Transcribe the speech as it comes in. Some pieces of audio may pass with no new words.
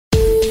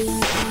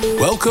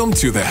Welcome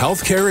to the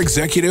Healthcare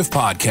Executive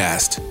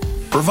Podcast,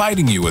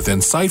 providing you with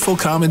insightful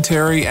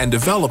commentary and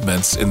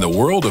developments in the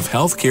world of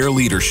healthcare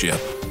leadership.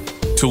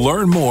 To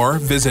learn more,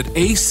 visit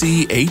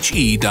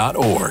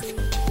ache.org.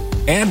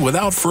 And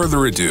without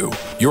further ado,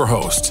 your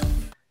host.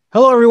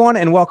 Hello, everyone,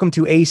 and welcome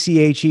to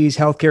ACHE's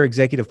Healthcare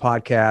Executive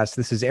Podcast.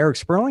 This is Eric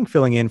Sperling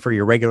filling in for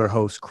your regular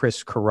host,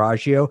 Chris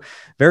Coraggio.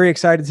 Very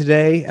excited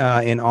today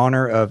in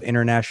honor of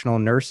International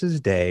Nurses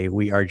Day.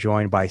 We are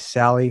joined by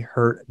Sally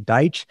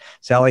Hurt-Deitch.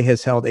 Sally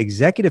has held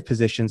executive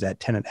positions at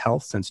Tenet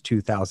Health since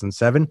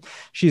 2007.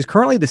 She is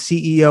currently the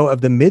CEO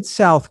of the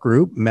Mid-South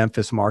Group,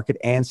 Memphis Market,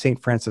 and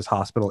St. Francis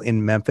Hospital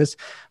in Memphis.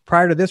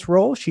 Prior to this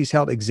role, she's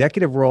held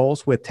executive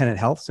roles with Tenet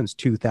Health since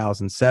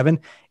 2007.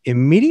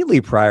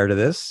 Immediately prior to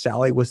this,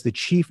 Sally was the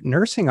Chief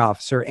Nursing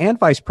Officer and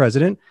Vice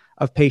President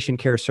of Patient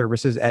Care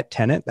Services at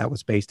Tenet, that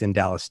was based in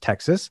Dallas,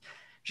 Texas.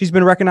 She's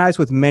been recognized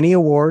with many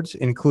awards,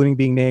 including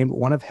being named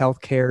one of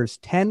healthcare's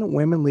 10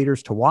 women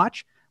leaders to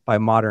watch by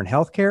Modern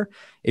Healthcare,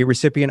 a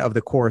recipient of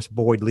the Corus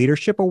Boyd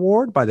Leadership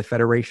Award by the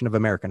Federation of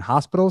American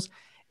Hospitals,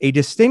 a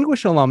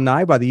distinguished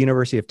alumni by the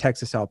University of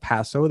Texas, El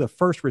Paso, the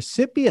first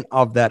recipient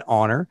of that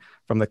honor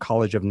from the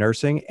College of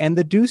Nursing, and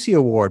the Ducey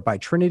Award by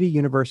Trinity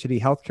University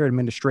Healthcare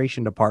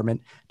Administration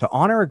Department to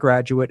honor a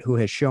graduate who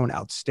has shown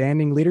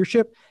outstanding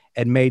leadership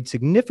and made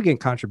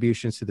significant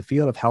contributions to the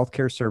field of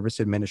healthcare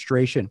service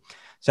administration.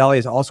 Sally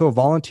is also a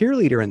volunteer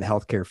leader in the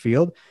healthcare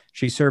field.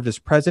 She served as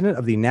president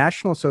of the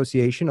National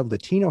Association of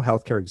Latino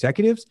Healthcare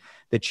Executives,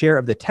 the chair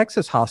of the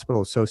Texas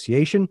Hospital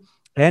Association,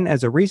 and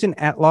as a regent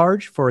at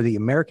large for the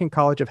American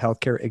College of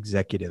Healthcare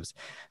Executives.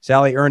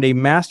 Sally earned a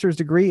master's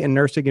degree in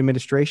nursing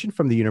administration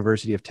from the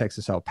University of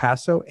Texas, El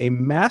Paso, a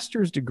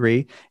master's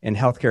degree in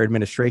healthcare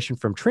administration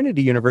from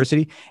Trinity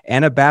University,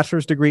 and a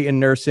bachelor's degree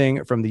in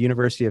nursing from the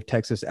University of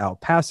Texas, El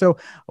Paso.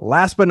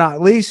 Last but not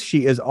least,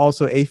 she is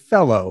also a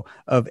fellow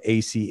of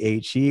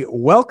ACHE.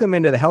 Welcome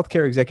into the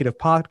Healthcare Executive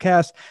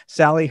Podcast,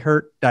 Sally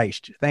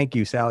Hurt-Deitch. Thank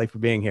you, Sally, for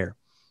being here.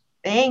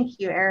 Thank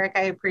you, Eric.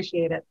 I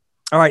appreciate it.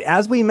 All right.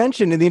 As we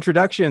mentioned in the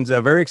introductions,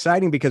 very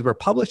exciting because we're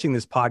publishing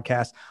this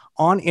podcast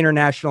on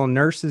International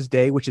Nurses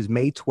Day, which is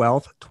May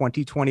 12th,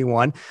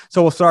 2021.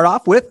 So we'll start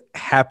off with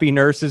Happy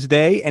Nurses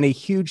Day and a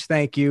huge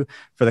thank you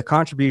for the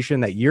contribution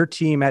that your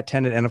team at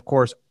Tenet and, of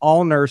course,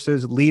 all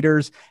nurses,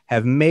 leaders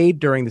have made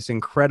during this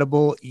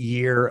incredible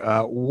year.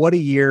 What a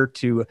year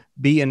to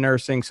be in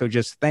nursing. So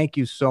just thank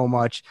you so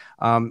much.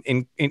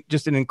 In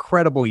just an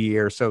incredible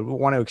year. So we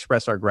want to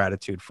express our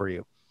gratitude for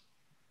you.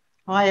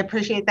 Well, I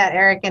appreciate that,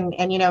 Eric.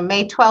 And you know,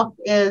 May 12th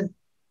is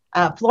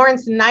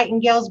Florence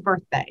Nightingale's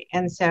birthday.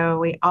 And so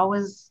we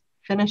always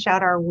finish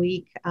out our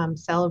week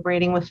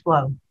celebrating with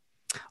Flo.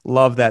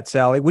 Love that,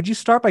 Sally. Would you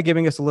start by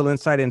giving us a little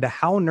insight into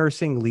how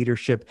nursing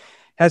leadership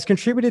has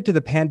contributed to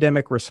the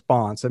pandemic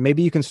response? And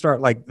maybe you can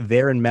start like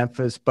there in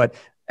Memphis, but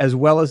as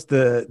well as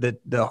the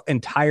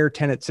entire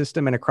Tenet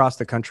system and across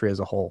the country as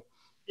a whole.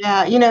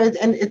 Yeah, you know,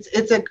 and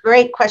it's a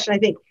great question. I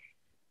think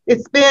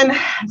it's been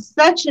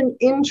such an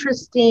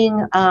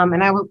interesting,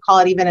 and I would call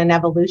it even an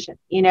evolution.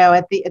 You know,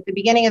 at the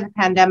beginning of the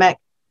pandemic,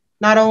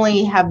 not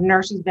only have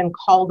nurses been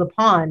called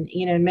upon,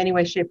 you know, in many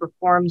ways, shape, or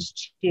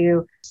forms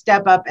to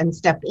step up and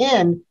step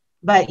in,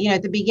 but, you know,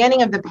 at the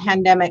beginning of the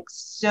pandemic,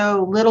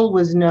 so little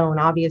was known,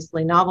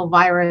 obviously, novel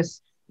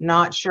virus,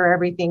 not sure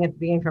everything at the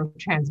beginning from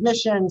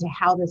transmission to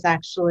how this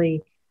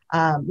actually,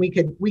 we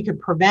could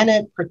prevent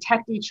it,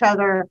 protect each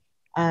other.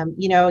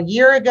 You know, a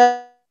year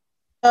ago,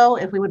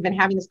 if we would have been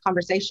having this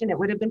conversation, it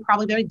would have been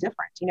probably very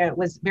different. You know, it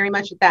was very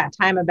much at that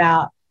time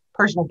about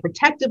personal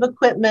protective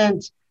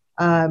equipment,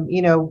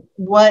 you know,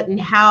 what and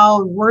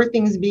how were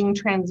things being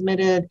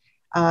transmitted,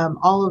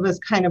 all of us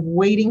kind of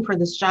waiting for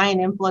this giant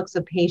influx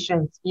of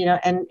patients, you know,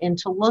 and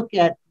to look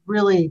at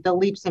really the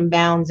leaps and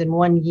bounds in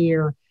 1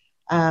 year,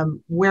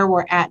 where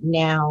we're at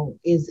now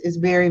is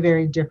very,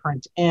 very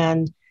different.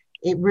 And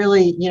it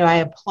really, you know, I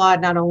applaud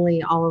not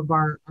only all of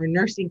our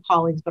nursing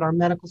colleagues, but our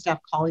medical staff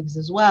colleagues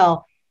as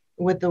well,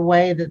 with the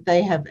way that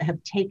they have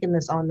taken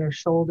this on their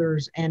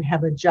shoulders and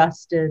have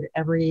adjusted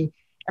every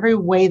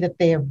way that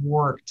they have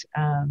worked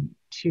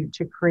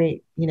to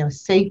create, you know,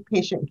 safe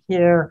patient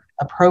care,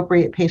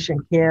 appropriate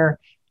patient care,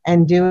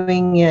 and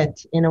doing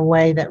it in a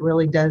way that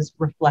really does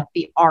reflect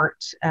the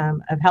art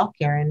of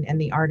healthcare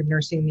and the art of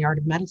nursing and the art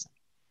of medicine.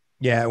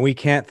 Yeah, we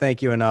can't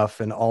thank you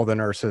enough and all the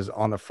nurses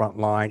on the front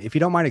line. If you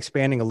don't mind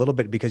expanding a little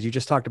bit, because you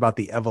just talked about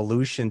the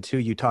evolution too.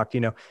 You talked,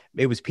 you know,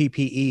 it was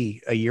PPE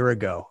a year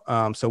ago.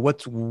 So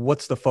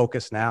what's the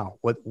focus now?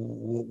 What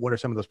are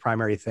some of those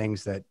primary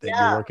things that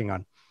you're working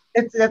on?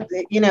 It's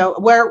you know,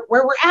 where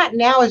we're at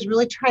now is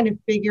really trying to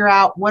figure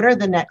out what are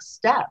the next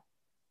steps.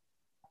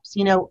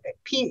 You know,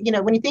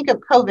 when you think of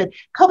COVID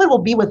will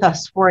be with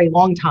us for a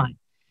long time.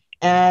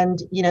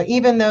 And, you know,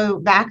 even though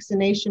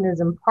vaccination is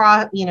in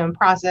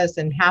process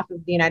and half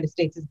of the United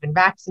States has been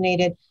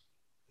vaccinated,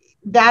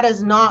 that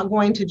is not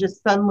going to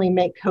just suddenly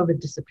make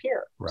COVID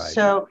disappear. Right.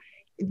 So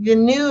the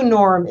new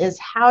norm is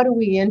how do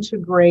we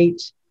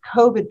integrate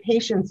COVID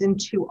patients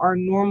into our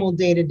normal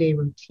day-to-day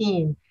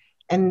routine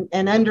and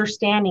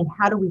understanding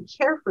how do we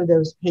care for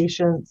those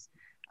patients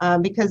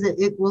because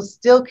it will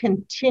still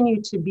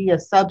continue to be a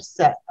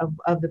subset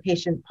of the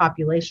patient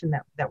population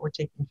that we're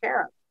taking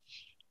care of.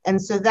 And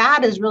so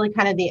that is really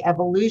kind of the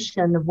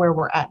evolution of where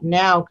we're at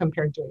now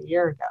compared to a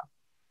year ago.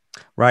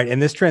 Right.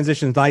 And this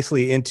transitions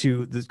nicely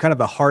into kind of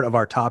the heart of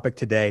our topic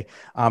today.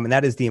 And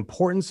that is the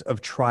importance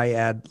of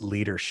triad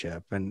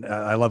leadership. And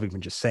I love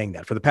even just saying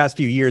that. For the past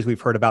few years,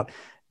 we've heard about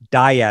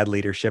dyad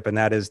leadership, and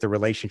that is the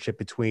relationship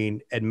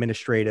between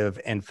administrative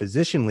and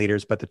physician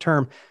leaders. But the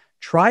term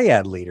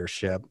triad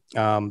leadership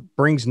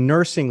brings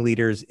nursing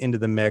leaders into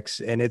the mix,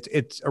 and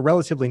it's a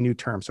relatively new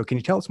term. So can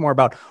you tell us more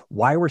about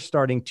why we're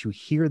starting to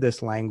hear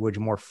this language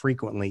more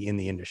frequently in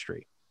the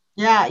industry?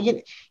 Yeah,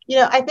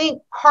 I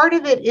think part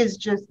of it is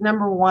just,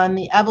 number one,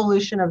 the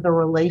evolution of the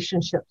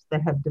relationships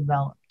that have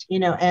developed,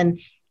 and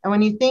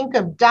when you think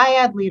of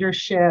dyad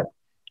leadership,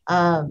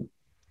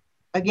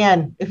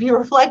 again, if you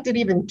reflected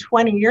even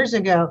 20 years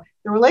ago,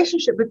 the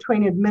relationship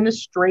between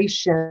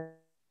administration,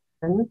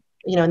 and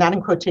that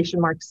in quotation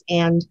marks,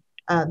 and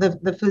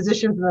the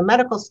physicians and the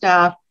medical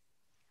staff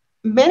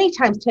many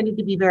times tended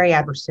to be very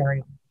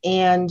adversarial.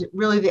 And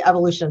really the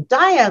evolution of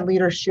dyad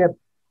leadership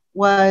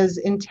was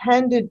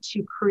intended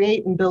to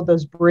create and build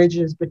those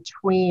bridges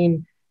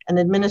between an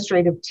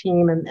administrative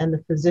team and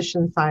the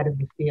physician side of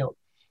the field,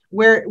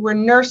 where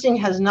nursing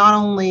has not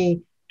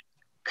only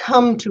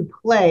come to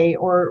play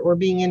or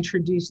being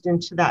introduced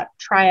into that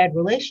triad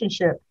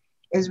relationship,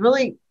 is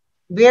really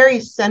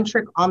very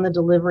centric on the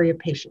delivery of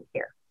patient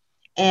care.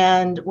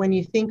 And when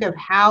you think of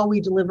how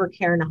we deliver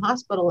care in a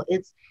hospital,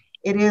 it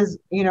is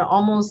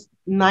almost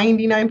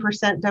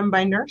 99% done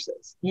by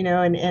nurses,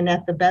 and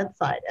at the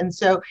bedside. And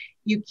so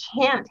you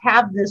can't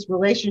have this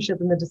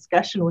relationship in the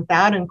discussion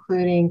without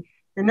including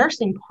your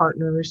nursing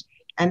partners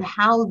and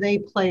how they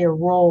play a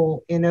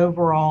role in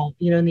overall,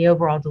 in the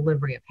overall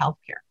delivery of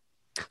healthcare.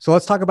 So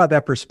let's talk about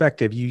that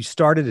perspective. You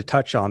started to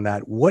touch on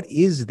that. What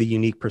is the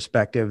unique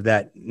perspective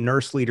that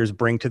nurse leaders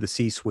bring to the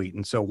C-suite?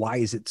 And so why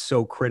is it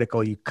so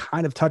critical? You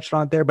kind of touched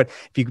on it there, but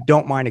if you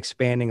don't mind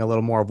expanding a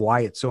little more of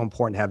why it's so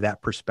important to have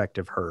that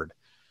perspective heard.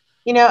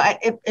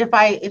 If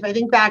I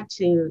think back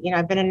to,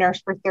 I've been a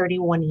nurse for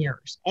 31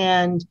 years.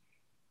 And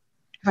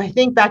if I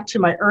think back to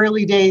my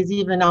early days,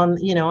 even on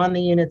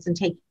the units and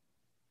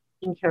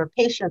taking care of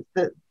patients,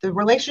 the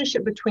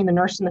relationship between the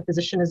nurse and the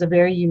physician is a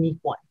very unique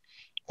one,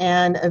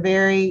 and a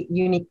very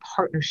unique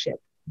partnership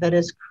that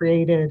is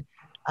created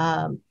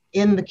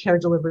in the care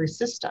delivery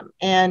system.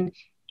 And,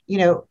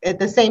 at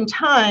the same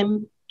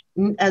time,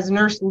 as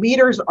nurse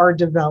leaders are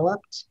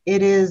developed,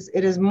 it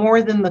is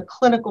more than the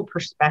clinical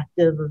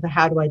perspective of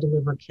how do I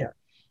deliver care.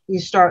 You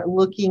start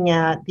looking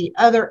at the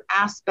other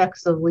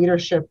aspects of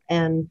leadership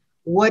and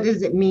what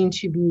does it mean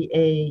to be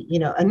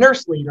a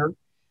nurse leader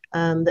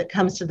that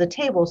comes to the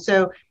table.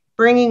 So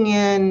bringing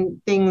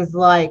in things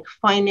like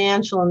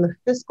financial and the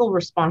fiscal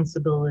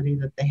responsibility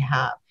that they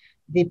have,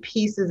 the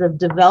pieces of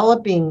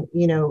developing,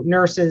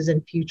 nurses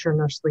and future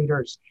nurse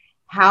leaders.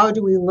 How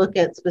do we look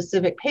at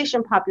specific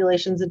patient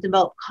populations and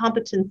develop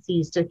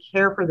competencies to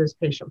care for those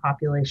patient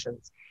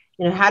populations?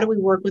 How do we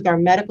work with our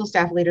medical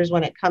staff leaders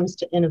when it comes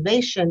to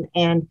innovation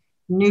and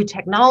new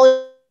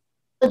technology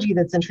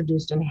that's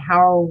introduced, and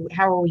how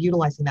are we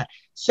utilizing that?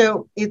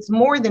 So it's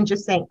more than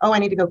just saying, oh, I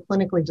need to go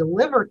clinically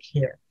deliver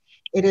care.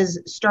 It is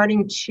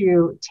starting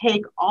to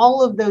take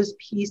all of those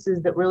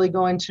pieces that really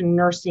go into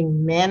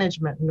nursing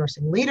management,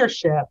 nursing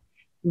leadership,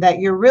 that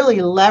you're really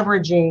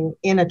leveraging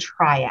in a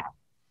triad.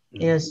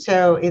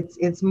 So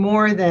it's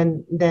more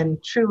than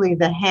truly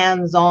the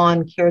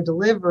hands-on care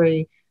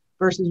delivery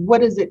versus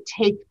what does it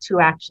take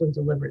to actually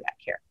deliver that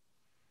care.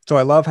 So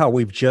I love how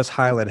we've just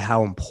highlighted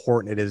how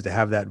important it is to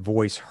have that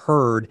voice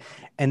heard.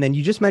 And then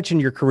you just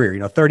mentioned your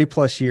career, 30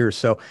 plus years.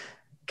 So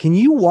can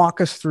you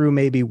walk us through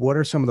maybe what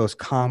are some of those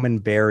common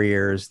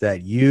barriers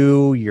that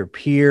you, your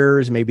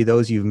peers, maybe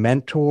those you've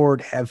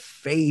mentored have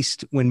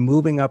faced when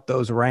moving up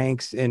those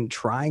ranks and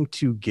trying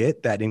to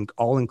get that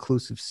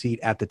all-inclusive seat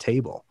at the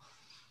table?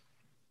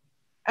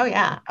 Oh,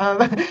 yeah.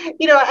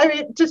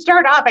 To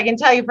start off, I can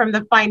tell you from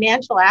the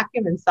financial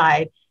acumen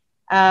side,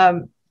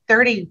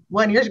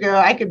 31 years ago,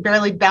 I could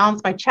barely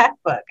balance my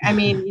checkbook. I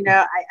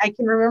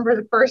can remember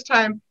the first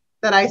time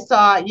that I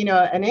saw,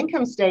 an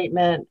income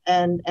statement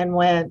and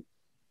went,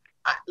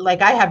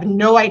 I have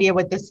no idea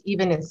what this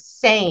even is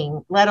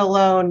saying, let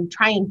alone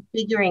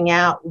figuring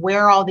out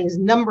where all these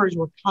numbers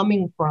were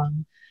coming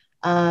from,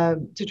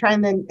 to try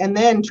and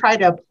then try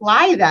to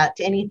apply that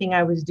to anything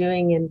I was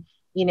doing in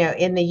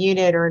the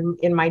unit or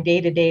in my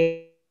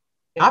day-to-day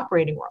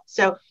operating world.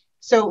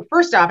 So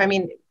first off,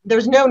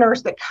 there's no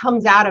nurse that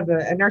comes out of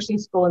a nursing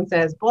school and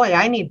says, boy,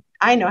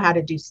 I know how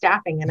to do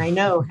staffing, and I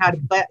know how to,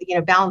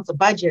 balance a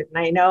budget,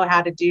 and I know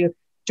how to do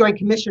joint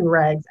commission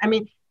regs.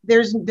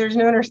 There's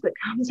no nurse that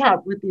comes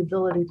out with the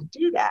ability to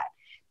do that.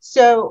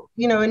 So,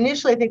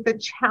 initially, I think the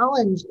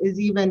challenge is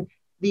even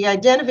the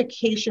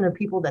identification of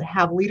people that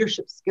have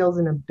leadership skills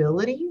and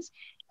abilities,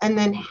 and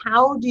then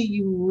how do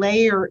you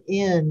layer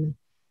in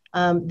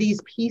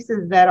these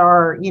pieces that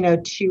are,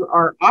 to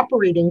our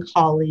operating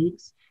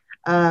colleagues,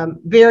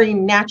 very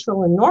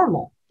natural and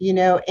normal,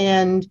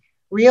 and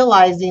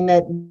realizing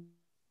that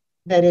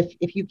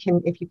if you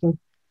can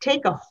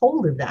take a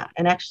hold of that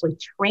and actually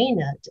train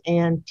it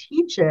and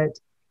teach it,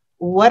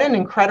 what an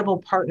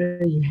incredible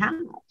partner you have.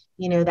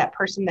 That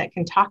person that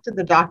can talk to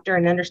the doctor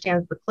and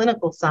understands the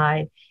clinical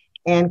side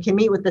and can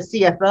meet with the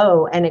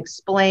CFO and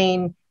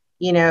explain,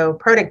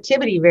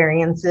 productivity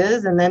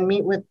variances, and then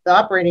meet with the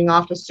operating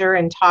officer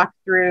and talk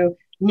through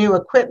new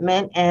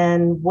equipment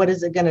and what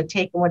is it going to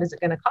take and what is it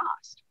going to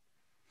cost.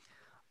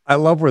 I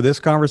love where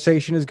this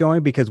conversation is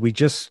going, because we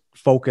just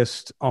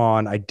focused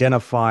on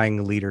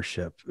identifying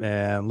leadership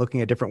and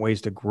looking at different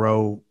ways to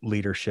grow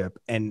leadership.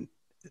 And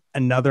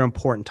another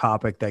important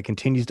topic that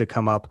continues to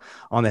come up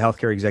on the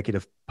Healthcare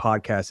Executive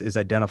Podcast is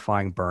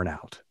identifying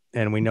burnout.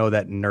 And we know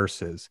that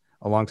nurses,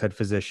 alongside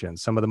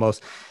physicians, some of the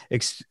most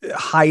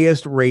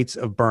highest rates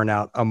of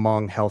burnout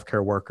among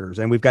healthcare workers.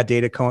 And we've got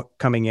data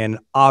coming in,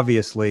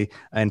 obviously,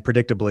 and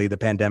predictably, the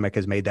pandemic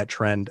has made that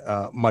trend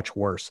much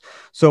worse.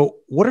 So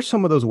what are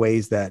some of those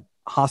ways that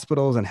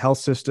hospitals and health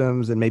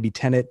systems, and maybe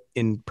Tenet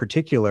in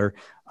particular,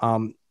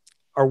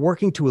 are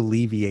working to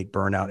alleviate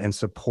burnout and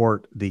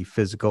support the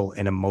physical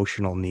and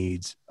emotional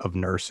needs of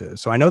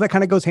nurses? So I know that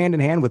kind of goes hand in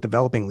hand with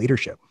developing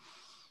leadership.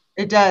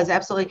 It does,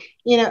 absolutely.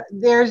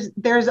 There's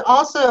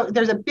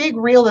a big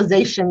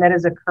realization that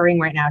is occurring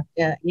right now,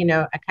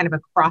 kind of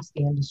across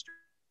the industry.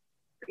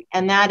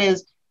 And that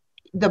is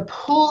the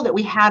pull that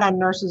we had on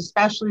nurses,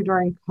 especially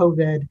during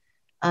COVID,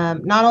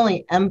 not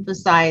only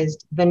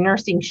emphasized the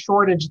nursing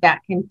shortage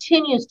that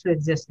continues to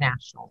exist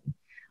nationally,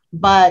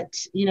 but,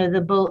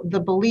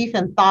 the belief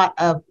and thought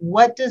of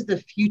what does the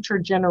future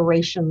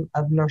generation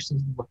of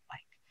nurses look like?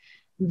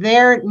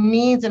 Their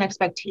needs and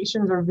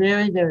expectations are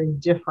very, very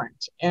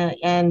different.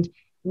 And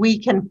we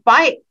can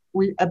fight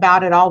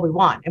about it all we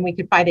want. And we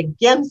could fight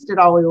against it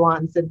all we want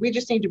and said, we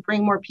just need to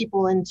bring more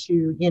people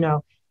into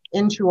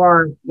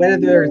our,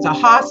 whether it's a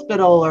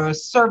hospital or a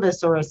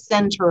service or a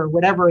center or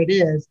whatever it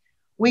is,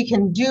 we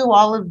can do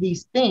all of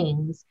these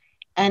things.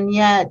 And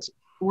yet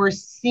we're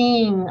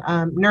seeing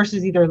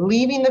nurses either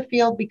leaving the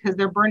field because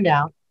they're burned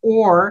out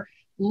or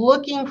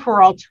looking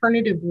for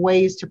alternative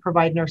ways to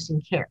provide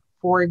nursing care.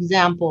 For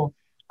example,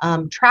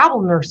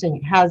 travel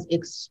nursing has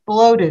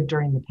exploded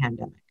during the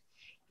pandemic.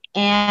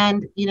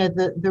 And,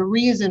 the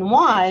reason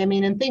why,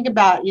 and think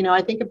about,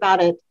 I think about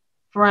it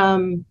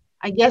from,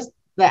 I guess,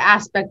 the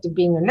aspect of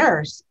being a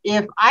nurse.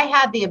 If I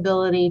had the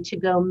ability to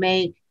go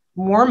make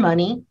more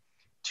money,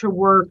 to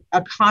work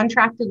a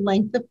contracted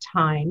length of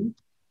time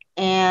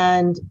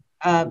and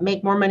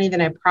make more money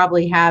than I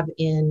probably have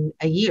in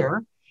a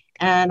year,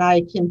 and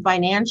I can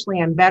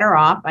financially, I'm better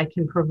off, I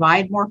can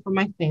provide more for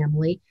my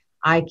family,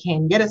 I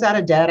can get us out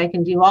of debt, I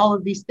can do all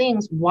of these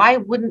things. Why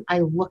wouldn't I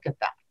look at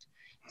that?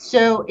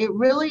 So it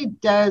really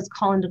does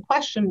call into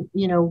question,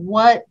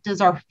 what does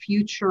our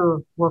future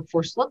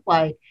workforce look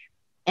like?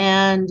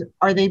 And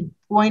are they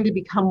going to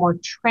become more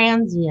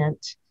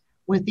transient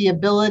with the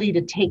ability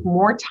to take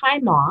more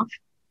time off,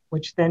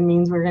 which then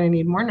means we're going to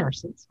need more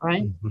nurses,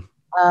 right?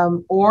 Mm-hmm.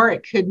 Or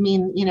it could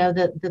mean,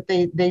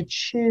 that they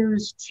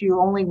choose to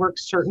only work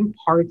certain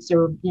parts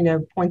or,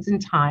 points in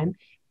time.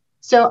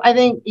 So I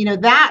think,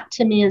 that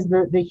to me is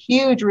the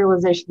huge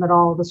realization that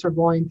all of us are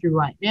going through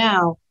right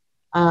now,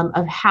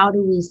 of how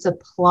do we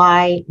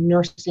supply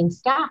nursing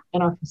staff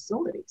in our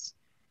facilities.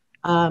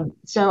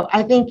 So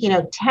I think,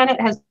 Tenet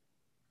has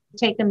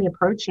taken the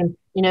approach and,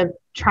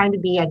 trying to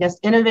be, I guess,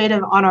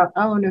 innovative on our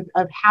own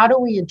of how do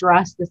we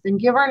address this and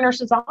give our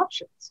nurses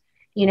options.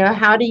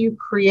 How do you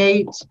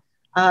create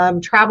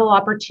travel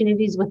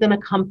opportunities within a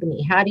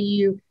company? How do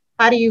you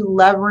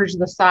leverage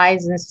the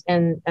size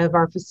and of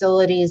our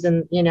facilities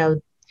and,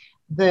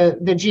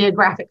 the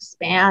geographic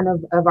span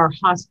of our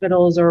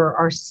hospitals or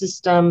our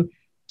system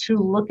to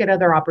look at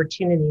other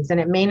opportunities? And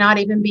it may not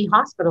even be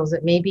hospitals.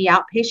 It may be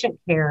outpatient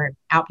care,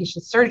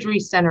 outpatient surgery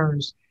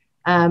centers,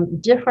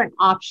 different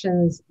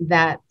options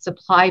that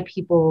supply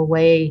people a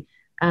way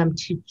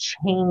to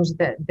change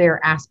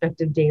their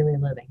aspect of daily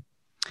living.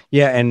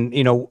 Yeah. And,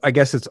 I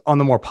guess it's on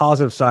the more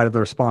positive side of the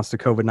response to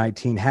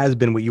COVID-19 has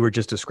been what you were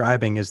just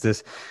describing, is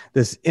this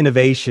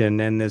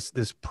innovation and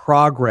this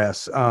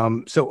progress.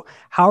 So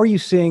how are you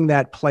seeing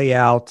that play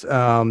out,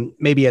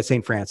 maybe at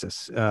St.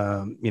 Francis,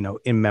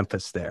 in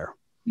Memphis there?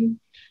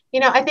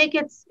 I think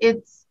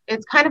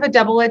it's kind of a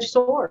double-edged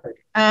sword.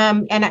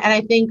 And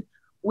I think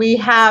we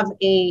have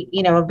a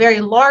very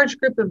large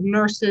group of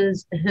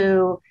nurses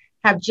who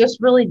have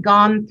just really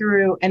gone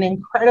through an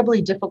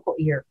incredibly difficult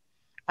year.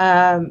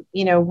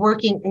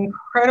 Working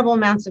incredible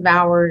amounts of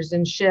hours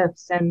and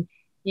shifts and,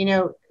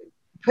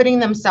 putting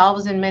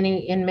themselves in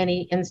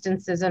many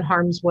instances in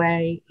harm's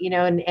way,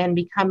 and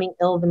becoming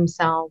ill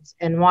themselves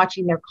and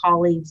watching their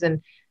colleagues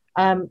and,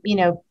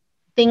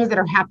 things that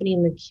are happening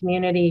in the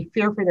community,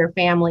 fear for their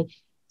family.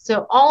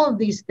 So all of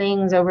these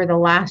things over the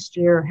last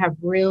year have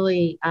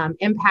really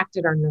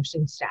impacted our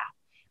nursing staff.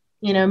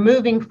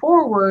 Moving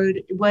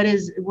forward, what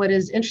is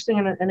interesting,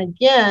 and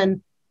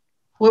again,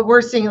 what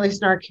we're seeing, at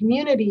least in our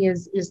community,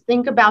 is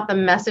think about the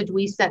message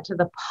we sent to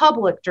the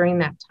public during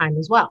that time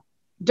as well.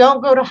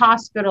 don't go to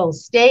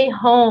hospitals, stay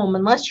home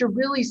unless you're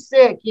really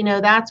sick.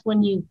 That's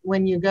when you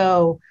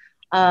go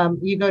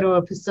to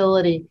a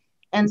facility.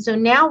 And so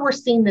now we're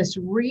seeing this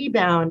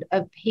rebound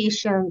of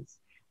patients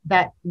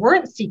that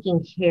weren't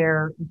seeking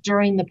care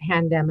during the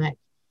pandemic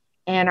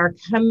and are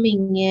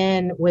coming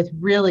in with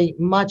really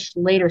much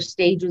later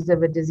stages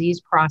of a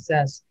disease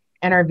process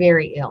and are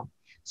very ill.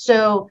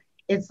 So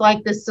it's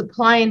like the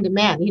supply and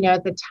demand.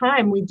 At the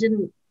time,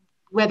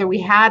 whether we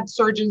had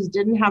surges,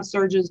 didn't have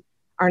surges,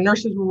 our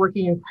nurses were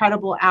working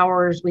incredible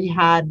hours. We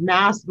had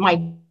mass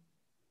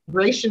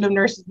migration of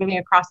nurses moving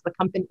across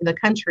the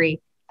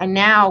country. And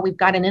now we've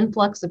got an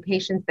influx of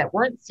patients that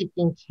weren't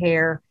seeking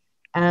care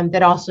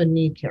that also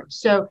need care.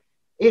 So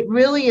it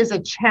really is a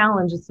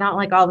challenge. It's not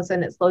like all of a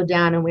sudden it slowed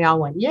down and we all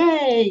went,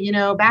 yay,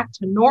 back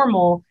to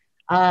normal.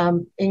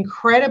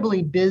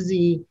 Incredibly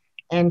busy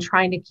and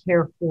trying to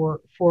care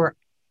for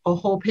a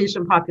whole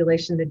patient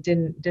population that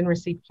didn't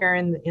receive care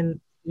in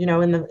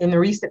the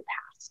recent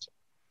past.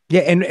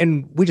 Yeah,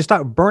 and we just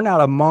thought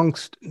burnout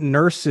amongst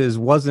nurses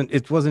wasn't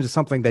just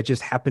something that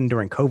just happened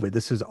during COVID.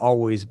 This has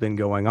always been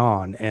going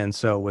on, and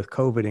so with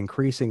COVID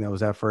increasing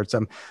those efforts,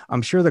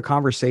 I'm sure the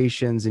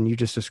conversations, and you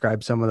just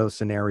described some of those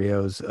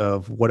scenarios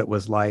of what it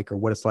was like or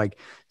what it's like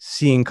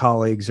seeing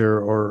colleagues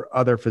or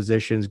other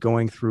physicians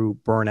going through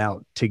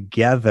burnout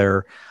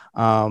together.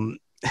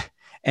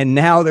 And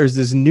now there's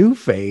this new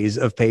phase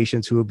of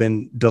patients who have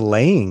been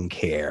delaying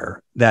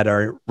care that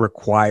are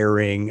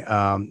requiring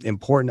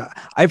important.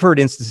 I've heard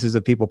instances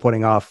of people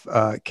putting off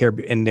care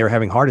and they're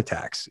having heart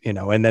attacks,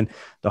 and then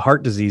the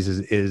heart disease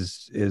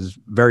is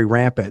very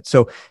rampant.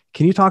 So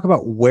can you talk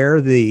about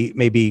where the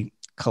maybe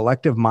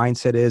collective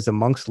mindset is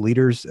amongst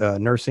leaders,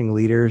 nursing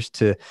leaders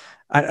to,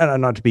 I don't know,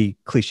 not to be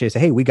cliche, say,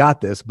 hey, we got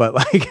this, but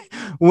like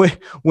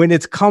when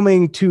it's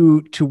coming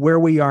to where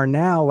we are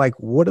now, like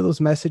what are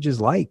those messages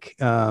like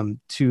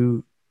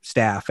to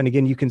staff? And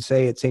again, you can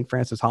say at St.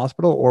 Francis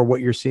Hospital or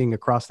what you're seeing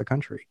across the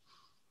country.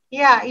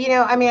 Yeah,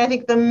 I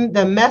think the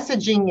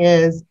messaging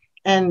is,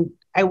 and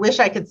I wish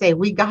I could say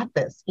we got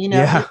this,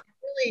 Yeah.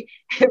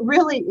 It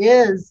really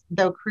is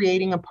though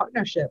creating a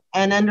partnership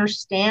and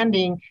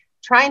understanding,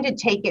 trying to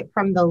take it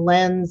from the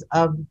lens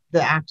of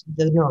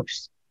the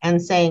nurse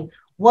and saying,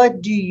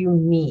 what do you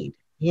need?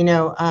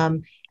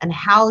 And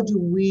how do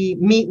we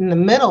meet in the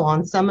middle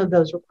on some of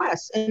those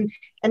requests? And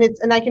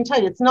I can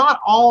tell you, it's not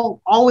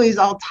always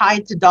all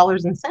tied to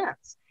dollars and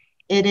cents.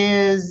 It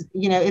is,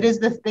 it is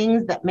the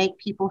things that make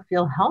people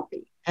feel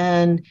healthy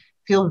and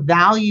feel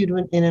valued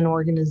in an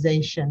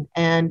organization.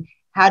 And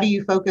how do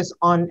you focus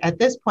on, at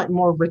this point,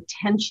 more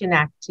retention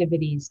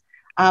activities?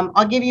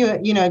 I'll give you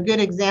a good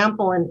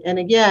example. And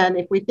again,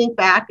 if we think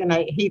back, and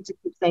I hate to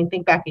keep saying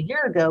think back a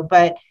year ago,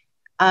 but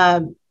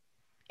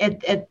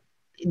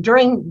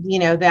during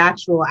the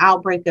actual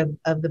outbreak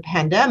of the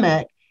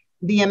pandemic,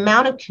 the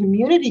amount of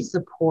community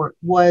support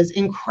was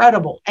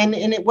incredible. And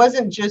it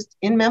wasn't just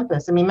in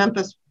Memphis. I mean,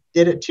 Memphis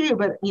did it too,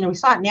 but we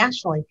saw it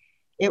nationally.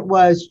 It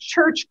was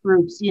church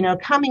groups,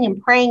 coming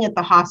and praying at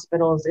the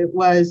hospitals. It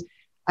was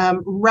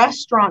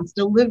restaurants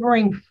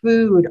delivering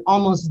food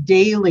almost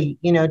daily,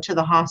 to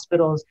the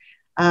hospitals,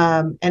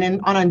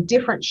 and on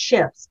different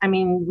shifts. I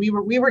mean, we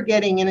were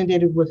getting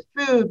inundated with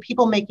food,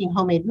 people making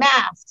homemade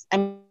masks.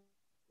 I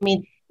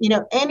mean,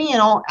 any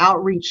and all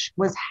outreach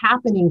was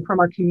happening from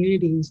our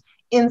communities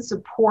in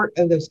support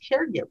of those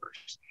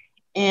caregivers.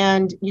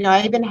 And,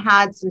 I even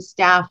had some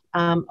staff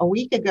a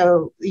week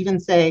ago even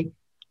say,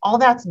 all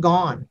that's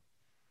gone.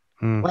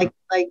 Like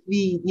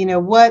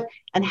what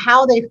and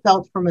how they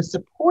felt from a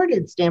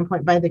supported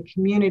standpoint by the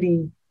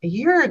community a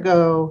year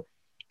ago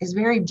is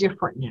very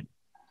different now.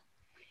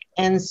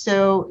 And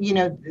so,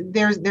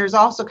 there's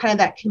also kind of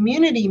that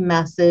community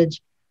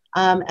message.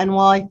 And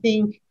while I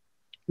think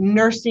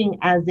nursing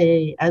as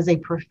a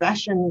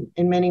profession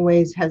in many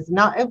ways has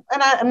not, and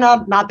I'm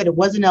not that it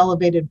wasn't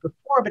elevated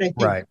before, but I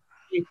think right.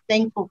 I'm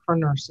thankful for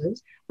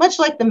nurses, much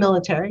like the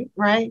military,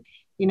 right?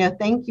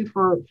 Thank you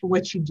for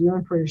what you do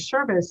and for your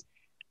service.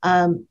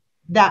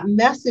 That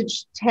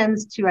message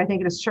tends to, I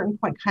think at a certain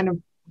point, kind of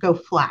go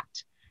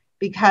flat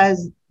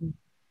because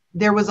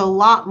there was a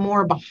lot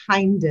more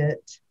behind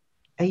it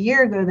a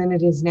year ago than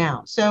it is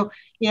now. So,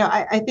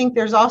 I think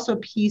there's also a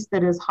piece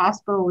that as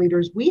hospital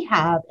leaders we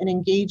have in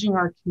engaging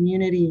our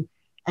community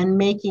and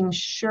making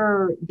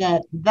sure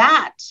that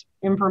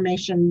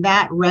information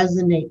that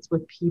resonates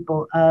with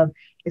people of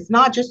it's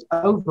not just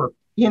over.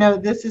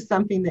 This is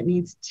something that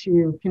needs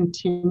to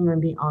continue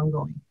and be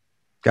ongoing.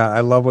 God,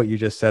 I love what you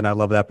just said. And I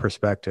love that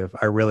perspective.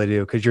 I really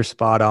do. Cause you're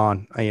spot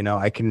on.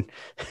 I can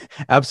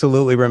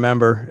absolutely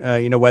remember,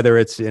 whether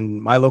it's in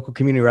my local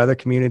community or other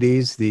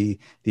communities, the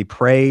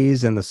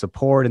praise and the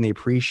support and the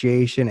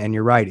appreciation. And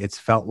you're right. It's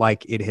felt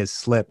like it has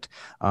slipped.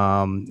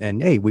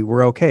 And hey, we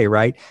were okay.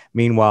 Right.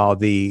 Meanwhile,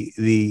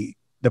 the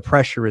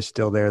pressure is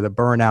still there. The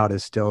burnout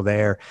is still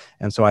there.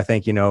 And so I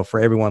think, for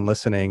everyone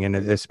listening, and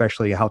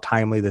especially how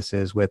timely this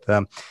is with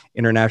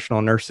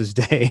International Nurses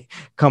Day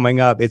coming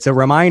up, it's a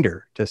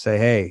reminder to say,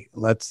 hey,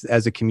 let's,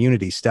 as a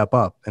community, step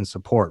up and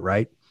support,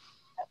 right?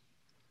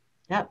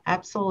 Yep,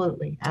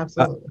 absolutely.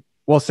 Absolutely.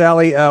 Well,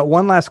 Sally,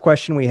 one last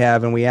question we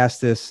have, and we ask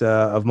this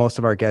of most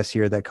of our guests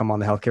here that come on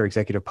the Healthcare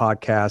Executive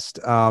Podcast,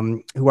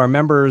 who are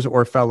members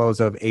or fellows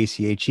of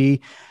ACHE.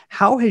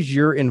 How has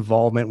your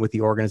involvement with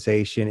the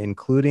organization,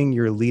 including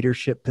your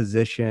leadership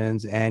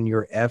positions and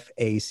your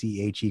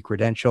FACHE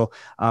credential,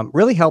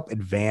 really helped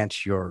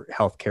advance your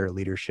healthcare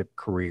leadership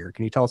career?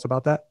 Can you tell us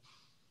about that?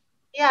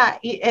 Yeah,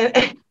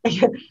 I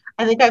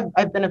think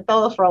I've been a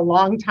fellow for a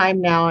long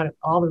time now, and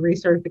all the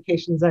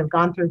recertifications I've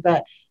gone through.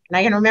 And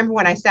I can remember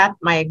when I sat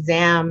my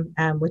exam,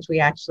 which we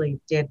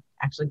actually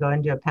go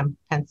and do a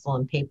pencil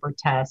and paper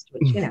test,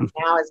 which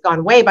now has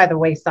gone way by the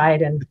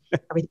wayside and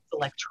everything's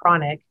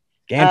electronic.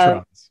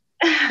 Scantrons.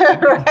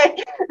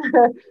 Right,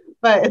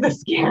 but the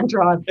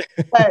Scantron.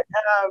 But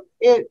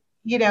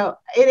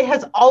it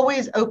has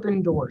always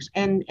opened doors,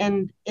 and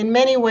in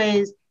many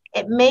ways,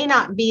 it may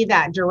not be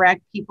that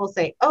direct. People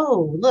say,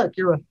 "Oh, look,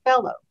 you're a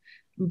fellow."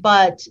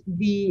 But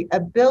the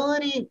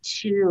ability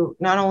to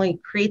not only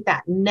create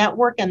that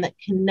network and that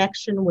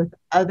connection with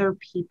other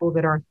people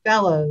that are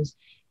fellows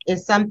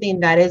is something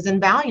that is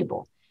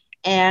invaluable.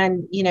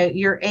 And,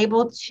 you're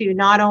able to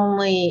not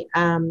only,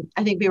 I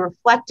think, be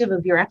reflective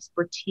of your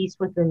expertise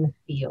within the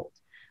field,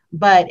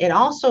 but it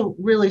also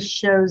really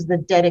shows the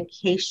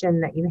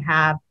dedication that you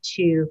have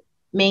to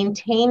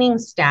maintaining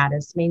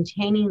status,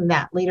 maintaining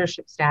that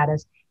leadership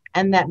status,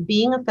 and that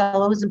being a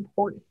fellow is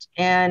important.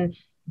 And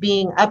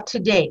being up to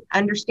date,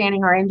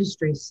 understanding our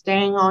industry,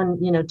 staying on,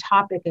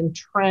 topic and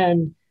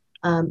trend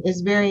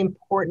is very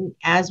important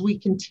as we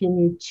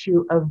continue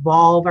to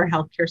evolve our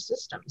healthcare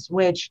systems,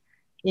 which,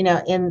 in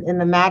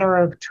the matter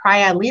of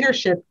triad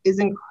leadership is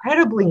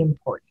incredibly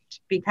important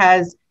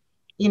because,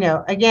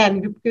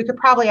 again, you could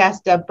probably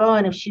ask Deb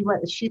Bowen if she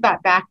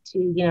thought back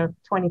to,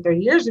 20, 30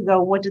 years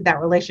ago, what did that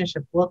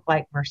relationship look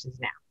like versus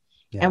now?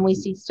 Yeah. And we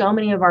see so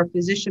many of our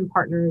physician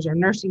partners, our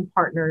nursing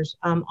partners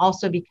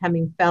also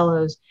becoming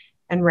fellows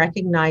and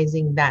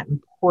recognizing that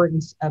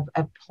importance of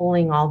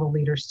pulling all the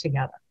leaders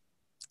together.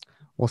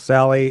 Well,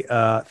 Sally,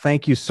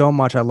 thank you so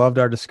much. I loved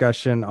our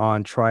discussion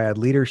on triad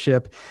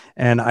leadership,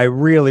 and I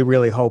really,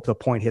 really hope the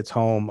point hits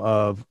home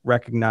of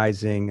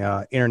recognizing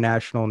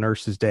International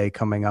Nurses Day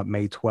coming up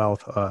May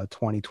 12th,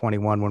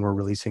 2021, when we're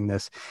releasing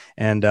this,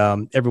 and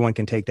everyone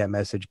can take that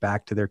message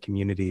back to their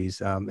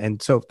communities.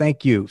 And so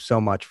thank you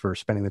so much for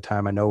spending the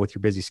time, I know with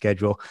your busy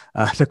schedule,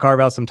 to carve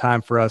out some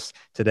time for us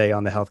today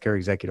on the Healthcare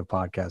Executive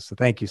Podcast. So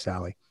thank you,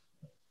 Sally.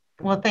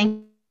 Well,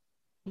 thank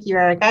you,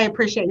 Eric. I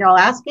appreciate y'all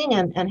asking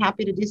and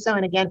happy to do so.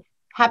 And again,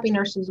 happy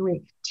Nurses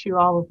Week to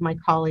all of my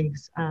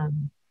colleagues.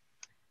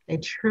 They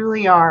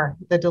truly are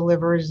the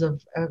deliverers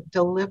of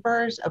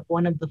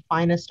one of the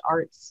finest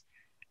arts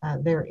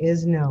there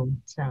is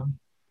known. So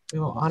we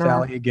will honor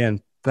Sally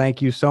again.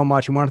 Thank you so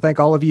much. We want to thank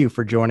all of you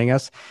for joining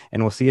us,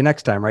 and we'll see you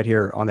next time right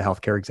here on the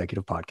Healthcare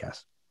Executive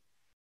Podcast.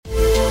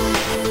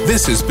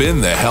 This has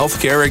been the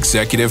Healthcare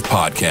Executive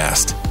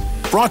Podcast,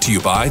 brought to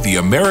you by the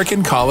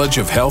American College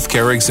of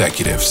Healthcare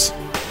Executives.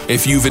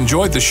 If you've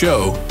enjoyed the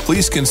show,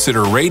 please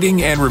consider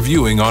rating and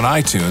reviewing on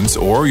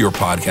iTunes or your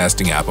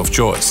podcasting app of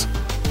choice.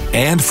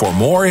 And for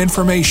more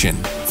information,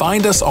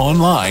 find us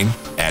online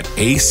at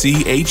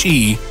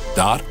ache.org.